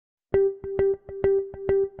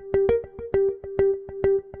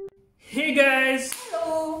Hey guys!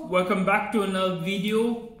 Hello! Welcome back to another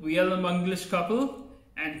video. We are the Manglish couple,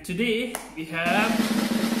 and today we have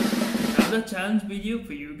another challenge video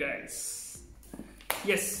for you guys.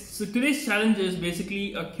 Yes, so today's challenge is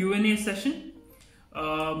basically a Q&A session.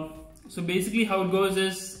 So basically how it goes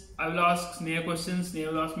is I will ask Sneha questions,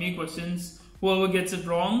 Sneha will ask me questions. Whoever gets it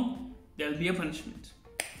wrong, there will be a punishment.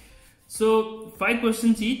 So 5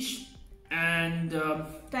 questions each, and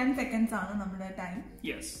 10 seconds on our time.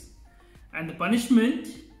 yes. And the punishment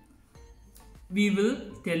we will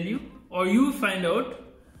tell you, or you will find out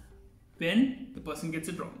when the person gets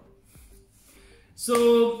it wrong.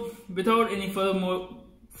 So without any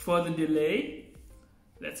further delay,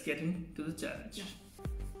 let's get into the challenge.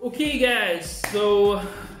 Okay guys, so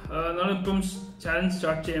now challenge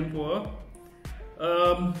start tempo.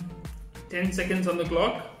 10 seconds on the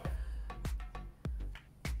clock.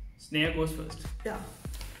 Sneha goes first. Yeah.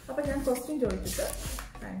 Now I question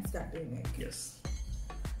time starting. Yes.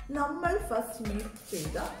 Number first meet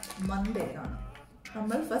cheyda Monday rana.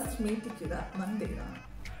 Number first meet cheyda Monday rana.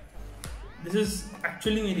 This is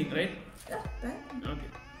actually meeting, right? Yeah, time. Okay.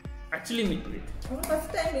 Actually meet. Number first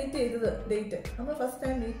time meet cheyda date. Number first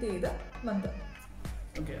time meet cheyda month.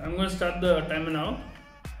 Okay, I'm going to start the timer now.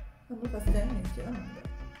 Number first time meet cheyda month.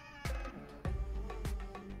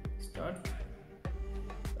 Start.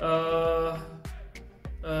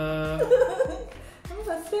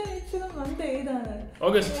 First time meet cheyda month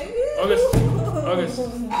August.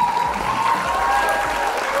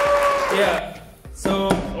 Yeah. So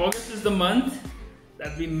August is the month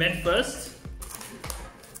that we met first.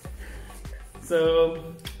 So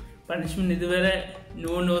punishment iduvare no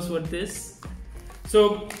one knows what this. So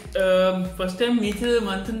first time meet the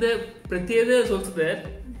month in the pratyeda is also there.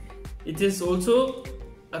 It is also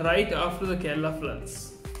right after the Kerala floods.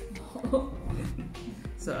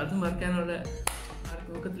 So adu markanoda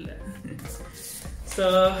so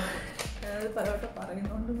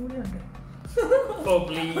oh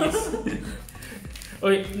please.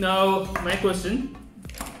 Okay, now my question.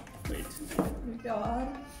 Wait.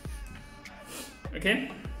 Okay.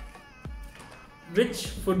 Which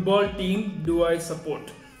football team do I support?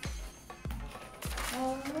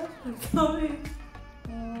 Sorry.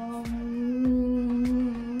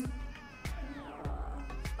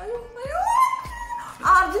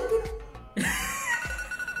 Argentina.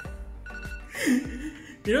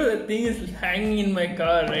 You know the thing is hanging in my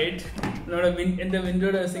car, right? Not a in the window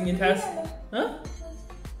dressing. It has, huh?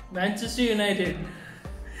 Manchester United.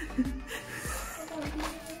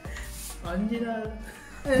 Anjina.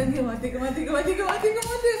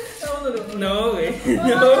 No way.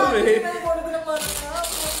 No way.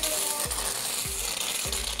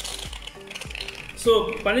 So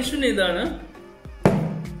punishment is that,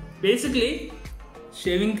 basically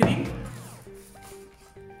shaving cream,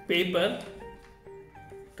 paper.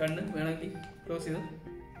 Kanna, venaki, close it.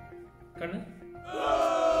 Kanna.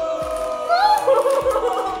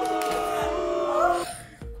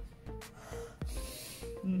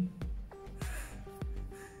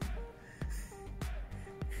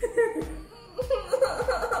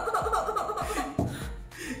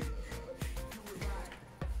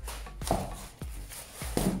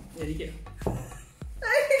 There you go.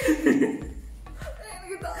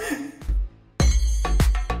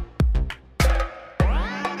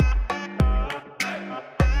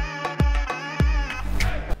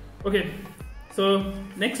 Okay, so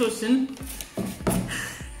next question.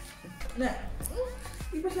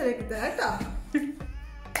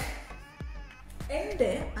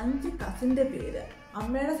 എൻ്റെ 5 കസിന്റെ പേര്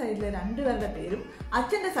അമ്മയുടെ സൈഡിലെ 2 പേരുടെ പേരും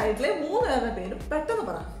അച്ഛന്റെ സൈഡിലെ 3 പേരുടെ പേരും പെട്ടെന്ന്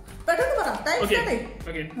പറ ടൈം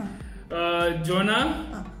ജോന,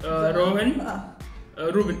 റോഹൻ,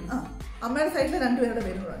 റൂബിൻ. അമ്മയുടെ സൈഡിലെ 2 പേരുടെ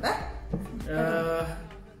പേരും കൂടെ ഉണ്ട്.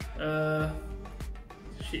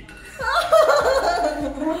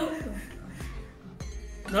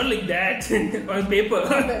 Not like that. On paper.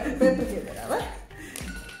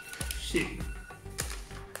 Shit.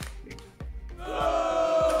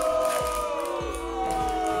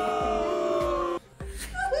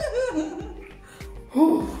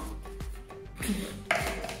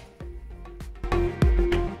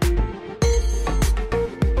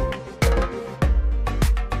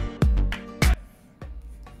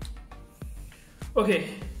 Okay,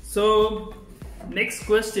 so next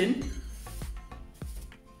question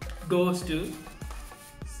goes to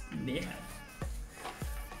Sneha.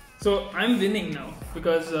 So I'm winning now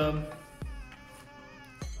because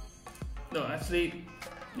no, actually,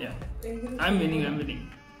 yeah, I'm winning.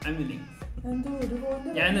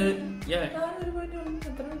 Yeah.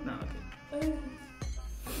 No, okay.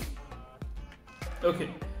 Okay.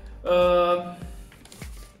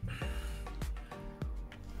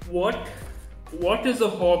 What is a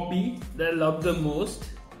hobby that I love the most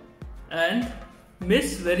and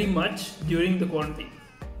miss very much during the quarantine?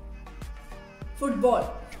 Football.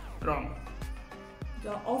 Wrong.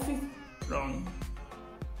 The office. Wrong.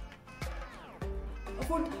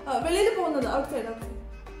 വെളിയിൽ പോകുന്നത് outside.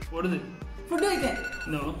 What is it? Food കഴിക്കാൻ.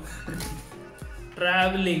 No.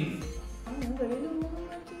 Traveling. വെളിയിൽ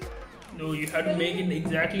പോകുന്നത്. No, you have to make it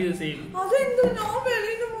exactly the same. അതെന്ത് ഞാൻ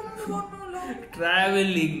വെളിയിൽ പോകുന്നത് പറഞ്ഞല്ലോ.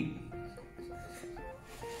 Traveling.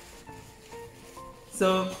 So.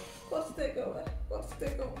 കുറച്ചേക്ക്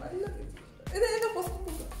നല്ല ഇത് ഏതാ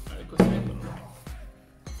പുസ്തകം?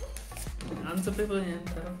 ആൻസർ പേപ്പർ ഞാൻ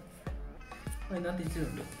തരാം. അതിനകത്ത്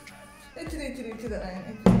ഇച്ചിട്ടുണ്ട്. ഇച്ചിരി തരാം.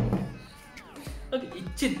 ഓക്കെ,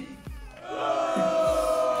 ഇച്ചിരി.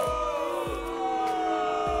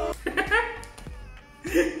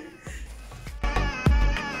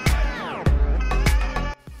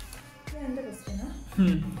 എന്റെ ക്വസ്റ്റ്യന്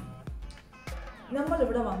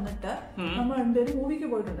നമ്മളിവിടെ വന്നിട്ട് നമ്മൾ രണ്ടുപേരും മൂവിക്ക്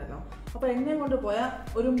പോയിട്ടുണ്ടല്ലോ. അപ്പൊ എന്നെ കൊണ്ട് പോയ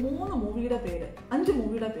ഒരു 5 മൂവിയുടെ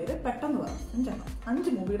പേര് പെട്ടെന്ന് പറ. 5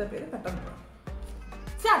 മൂവിയുടെ പേര് പെട്ടെന്ന് പറ.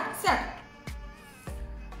 സ്റ്റാർട്ട്.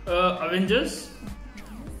 Avengers.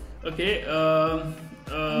 Okay.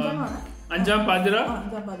 അഞ്ചാം പാതിര.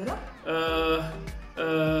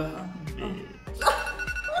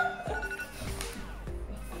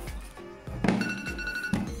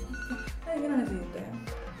 എങ്ങനെയാണ് ചെയ്യട്ടെ?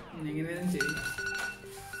 എങ്ങനെയാണ് ചെയ്യും?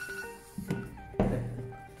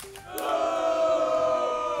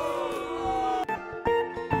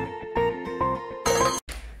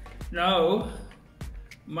 Now,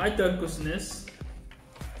 my third question is.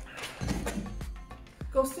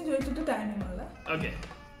 Question ചോദിച്ചിട്ട് ടൈമിംഗ് ഉള്ള. Okay.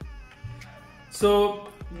 So,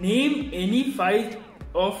 name any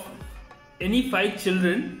 5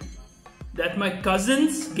 children that my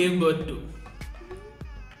cousins gave birth to.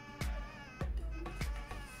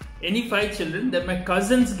 Any 5 children that my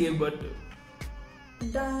cousins gave birth to.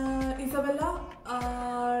 Isabella.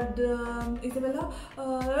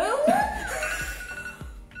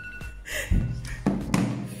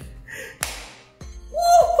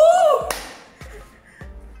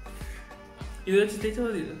 ഇത് വെച്ച് തേച്ചാൽ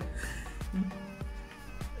മതി. ഇത്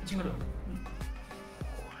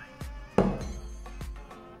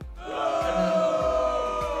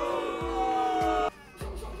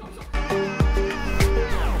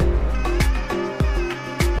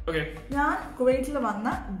ഞാൻ കുവൈറ്റിൽ വന്ന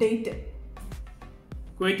ഡേറ്റ്.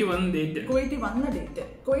 കുവൈറ്റ് വന്ന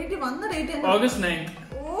date August 9.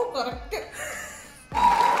 Oh correct.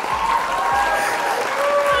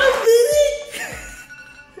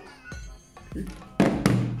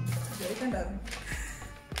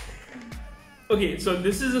 Okay, so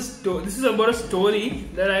this is about a story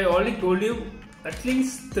that I already told you at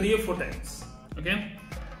least 3 or 4 times. Okay.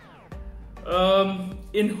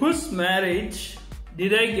 In whose marriage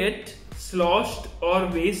did I get sloshed or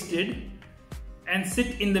wasted and sit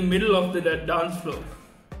in the middle of the dance floor?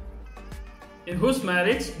 In whose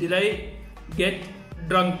marriage did I get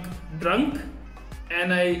drunk and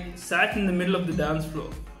I sat in the middle of the dance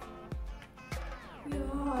floor?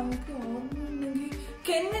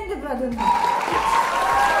 Ken's brother.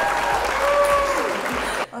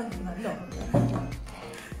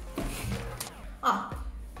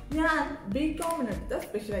 ഞാൻ ബികോമിന് എടുത്ത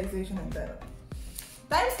specialisation എന്തായിരുന്നു?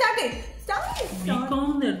 Time starting.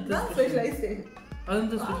 Specialisation.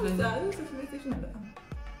 Specialisation ഉണ്ട്.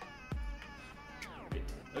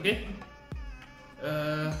 Okay.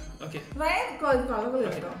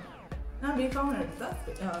 ഞാൻ ബികോമിന് എടുത്ത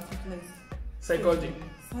specialisation psychology.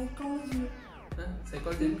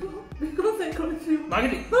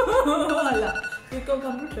 Marketing. Become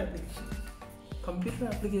computer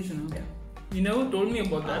application. Okay. You never told me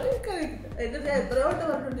about that.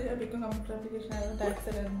 Become computer application. Tax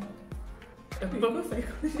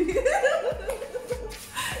psychology.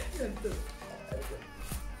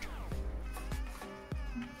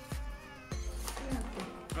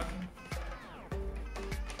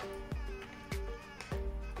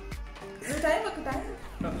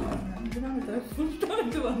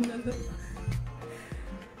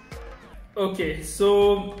 Okay, so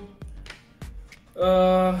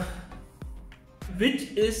which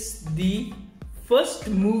is the first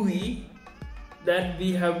movie that we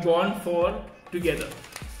have gone for together?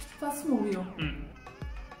 First movie?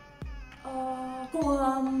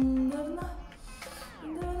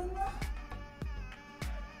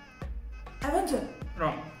 Avenger.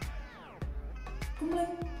 Wrong.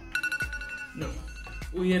 Kumlang. No.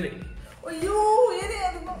 Uyere. Ayyo, Uyere.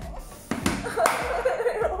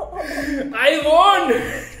 I won!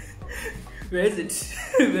 Where is it?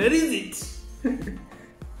 Where is it?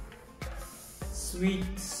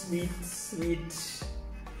 Sweet sweet.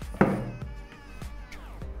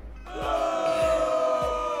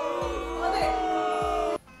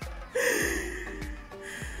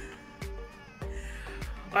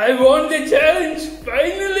 I won the challenge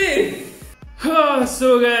finally.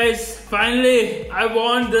 So guys, finally I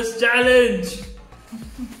won this challenge.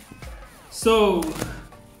 So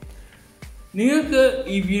നിങ്ങൾക്ക്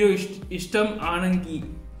ഈ video ഇഷ്ടം ആയെങ്കിൽ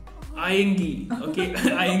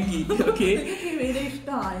video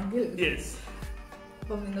ഇഷ്ടമായെങ്കിൽ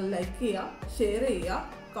അപ്പം നിങ്ങൾ like ചെയ്യുക, share ചെയ്യുക,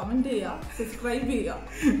 comment ചെയ്യുക, സബ്സ്ക്രൈബ് ചെയ്യുക.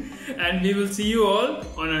 And we will see you all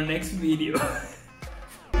on our next video.